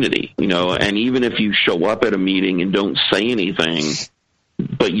community, and even if you show up at a meeting and don't say anything,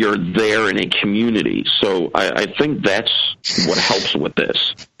 but you're there in a community. So I think that's what helps with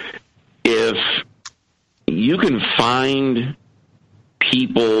this. If you can find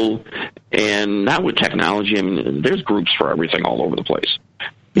people, and not with technology, there's groups for everything all over the place.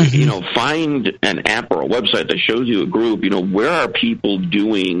 Mm-hmm. Find an app or a website that shows you a group, where are people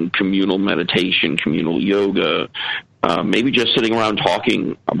doing communal meditation, communal yoga, maybe just sitting around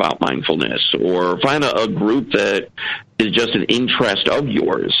talking about mindfulness, or find a group that is just an interest of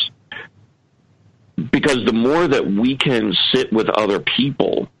yours. Because the more that we can sit with other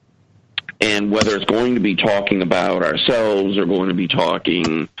people, and whether it's going to be talking about ourselves or going to be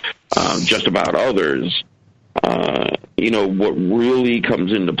talking just about others, what really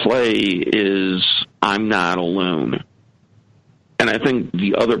comes into play is I'm not alone. And I think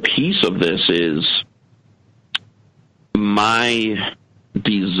the other piece of this is my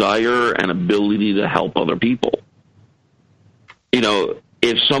desire and ability to help other people.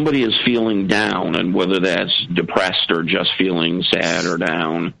 If somebody is feeling down, and whether that's depressed or just feeling sad or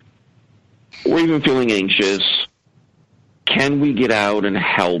down, or even feeling anxious, can we get out and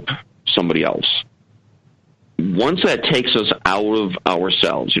help somebody else? Once that takes us out of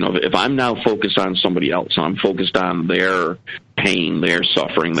ourselves, if I'm now focused on somebody else, I'm focused on their pain, their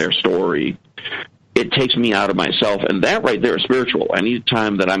suffering, their story, it takes me out of myself, and that right there is spiritual.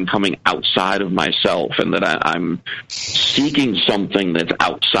 Anytime that I'm coming outside of myself and that I'm seeking something that's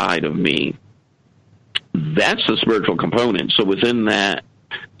outside of me, that's the spiritual component. So within that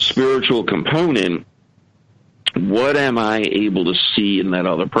spiritual component, what am I able to see in that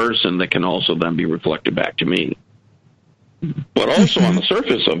other person that can also then be reflected back to me? But also on the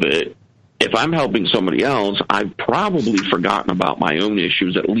surface of it, if I'm helping somebody else, I've probably forgotten about my own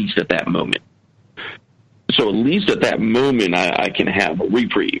issues, at least at that moment. So at least at that moment, I can have a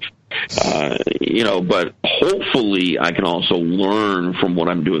reprieve. But hopefully I can also learn from what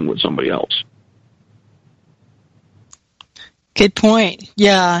I'm doing with somebody else. Good point.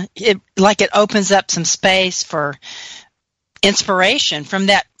 Yeah, it opens up some space for inspiration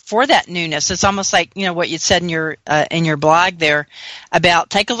for that newness. It's almost like what you said in your blog there about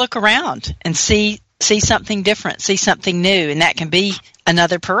take a look around and see something different, see something new, and that can be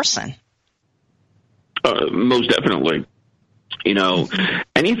another person. Most definitely.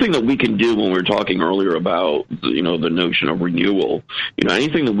 Anything that we can do when we were talking earlier about, the notion of renewal,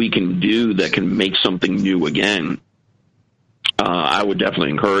 anything that we can do that can make something new again, I would definitely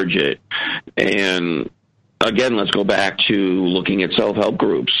encourage it. And again, let's go back to looking at self-help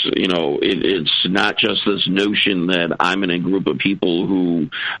groups. It's not just this notion that I'm in a group of people who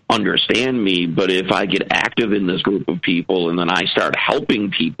understand me, but if I get active in this group of people and then I start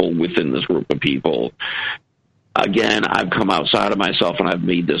helping people within this group of people, again, I've come outside of myself and I've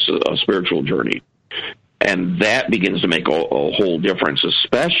made this a spiritual journey. And that begins to make a whole difference,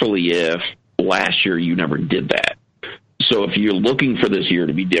 especially if last year you never did that. So if you're looking for this year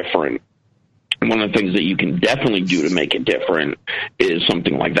to be different, one of the things that you can definitely do to make it different is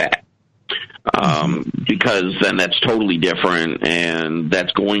something like that. Because then that's totally different and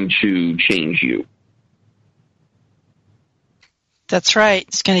that's going to change you. That's right.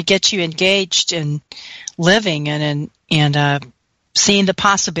 It's going to get you engaged in living and seeing the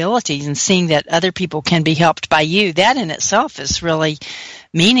possibilities and seeing that other people can be helped by you. That in itself is really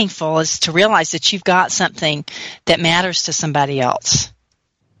meaningful, is to realize that you've got something that matters to somebody else.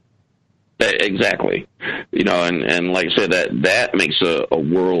 Exactly. And like I said, that makes a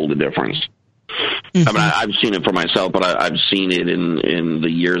world of difference. Mm-hmm. I've seen it for myself, but I've seen it in the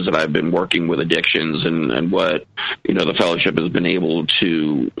years that I've been working with addictions and what, the fellowship has been able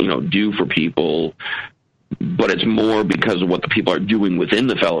to, do for people. But it's more because of what the people are doing within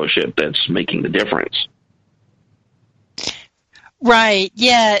the fellowship that's making the difference. Right.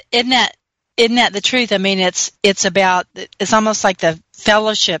 Yeah. Isn't that the truth? It's almost like the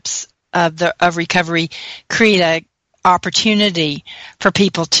fellowships of recovery create a opportunity for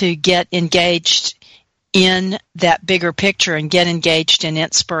people to get engaged in that bigger picture and get engaged in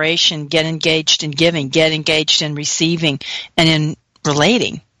inspiration, get engaged in giving, get engaged in receiving, and in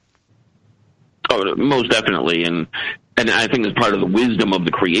relating. Oh, most definitely. And I think it's part of the wisdom of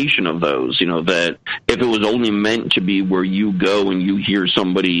the creation of those, that if it was only meant to be where you go and you hear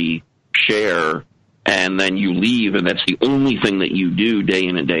somebody share and then you leave and that's the only thing that you do day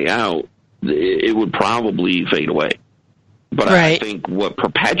in and day out, it would probably fade away. But right. I think what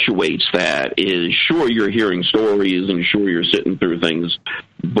perpetuates that is, sure, you're hearing stories and sure, you're sitting through things,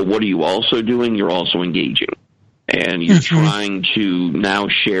 but what are you also doing? You're also engaging. And you're trying to now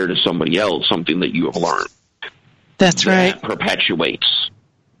share to somebody else something that you have learned. That's right. That perpetuates.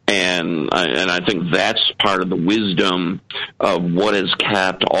 And I think that's part of the wisdom of what has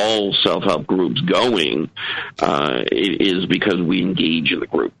kept all self-help groups going, is because we engage in the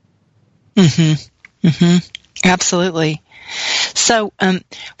group. Absolutely. So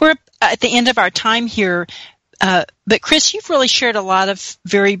we're at the end of our time here, but Chris, you've really shared a lot of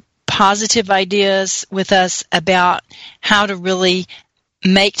very positive ideas with us about how to really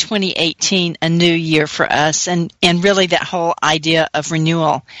make 2018 a new year for us, and really that whole idea of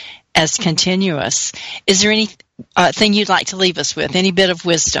renewal as continuous. Is there any thing you'd like to leave us with, any bit of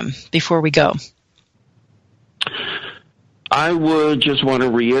wisdom before we go? I would just want to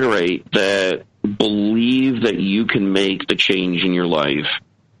reiterate that believe that you can make the change in your life,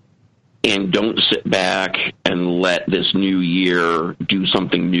 and don't sit back and let this new year do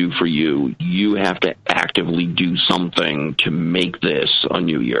something new for you. You have to actively do something to make this a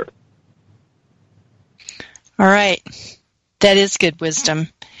new year. All right. That is good wisdom.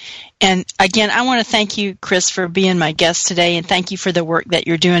 And again, I want to thank you, Chris, for being my guest today, and thank you for the work that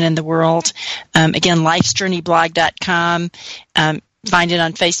you're doing in the world. Again, lifesjourneyblog.com. Find it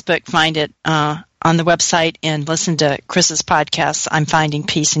on Facebook, find it on the website, and listen to Chris's podcast, I'm Finding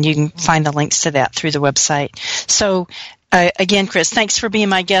Peace, and you can find the links to that through the website. So, again, Chris, thanks for being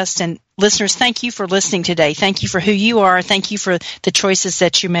my guest, and listeners, thank you for listening today. Thank you for who you are. Thank you for the choices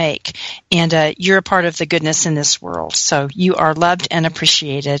that you make, and you're a part of the goodness in this world. So you are loved and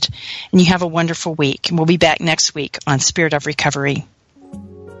appreciated, and you have a wonderful week. And we'll be back next week on Spirit of Recovery.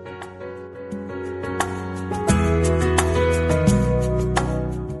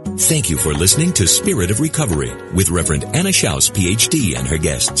 Thank you for listening to Spirit of Recovery with Reverend Anna Schaus, PhD, and her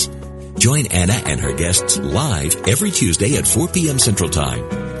guests. Join Anna and her guests live every Tuesday at 4 p.m. Central Time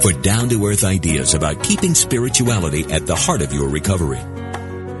for down-to-earth ideas about keeping spirituality at the heart of your recovery.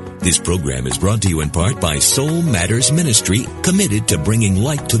 This program is brought to you in part by Soul Matters Ministry, committed to bringing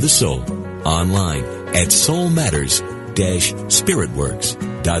light to the soul. Online at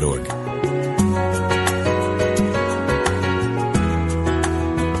soulmatters-spiritworks.org.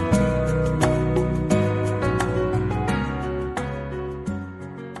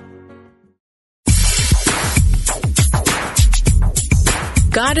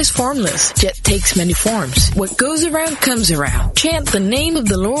 God is formless, yet takes many forms. What goes around comes around. Chant the name of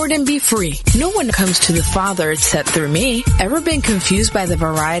the Lord and be free. No one comes to the Father except through me. Ever been confused by the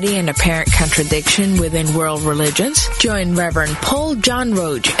variety and apparent contradiction within world religions? Join Reverend Paul John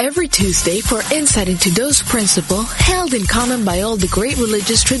Roach every Tuesday for insight into those principles held in common by all the great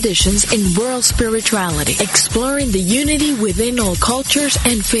religious traditions in world spirituality, exploring the unity within all cultures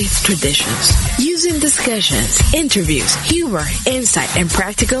and faith traditions. Using discussions, interviews, humor, insight, and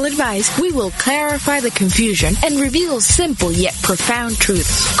practical advice, we will clarify the confusion and reveal simple yet profound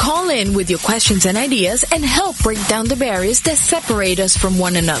truths. Call in with your questions and ideas and help break down the barriers that separate us from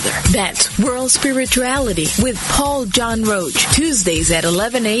one another. That's World Spirituality with Paul John Roach, Tuesdays at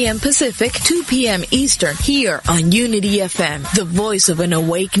 11 a.m. Pacific, 2 p.m. Eastern, here on Unity FM, the voice of an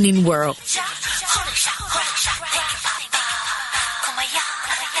awakening world.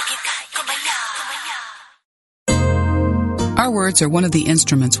 Our words are one of the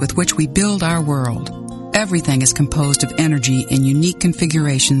instruments with which we build our world. Everything is composed of energy in unique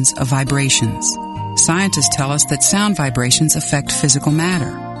configurations of vibrations. Scientists tell us that sound vibrations affect physical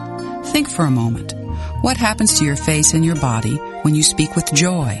matter. Think for a moment. What happens to your face and your body when you speak with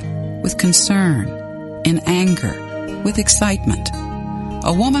joy, with concern, in anger, with excitement?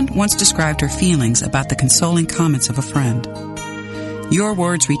 A woman once described her feelings about the consoling comments of a friend. Your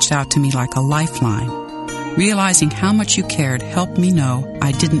words reached out to me like a lifeline. Realizing how much you cared helped me know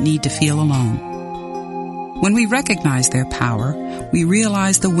I didn't need to feel alone. When we recognize their power, we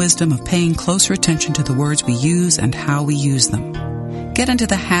realize the wisdom of paying closer attention to the words we use and how we use them. Get into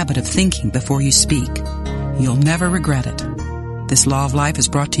the habit of thinking before you speak. You'll never regret it. This law of life is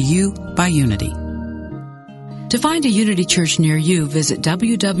brought to you by Unity. To find a Unity Church near you, visit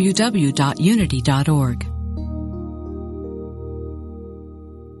www.unity.org.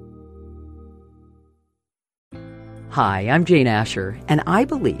 Hi, I'm Jane Asher, and I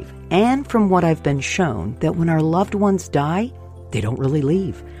believe, and from what I've been shown, that when our loved ones die, they don't really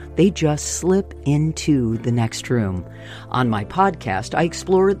leave. They just slip into the next room. On my podcast, I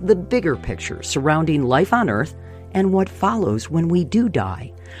explore the bigger picture surrounding life on Earth and what follows when we do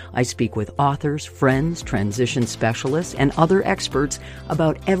die. I speak with authors, friends, transition specialists, and other experts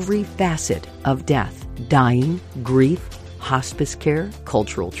about every facet of death, dying, grief, hospice care,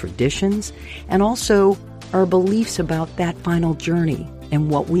 cultural traditions, and also our beliefs about that final journey and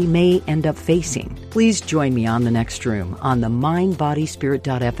what we may end up facing. Please join me on The Next Room on the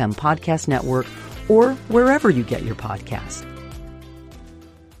MindBodySpirit.fm podcast network or wherever you get your podcasts.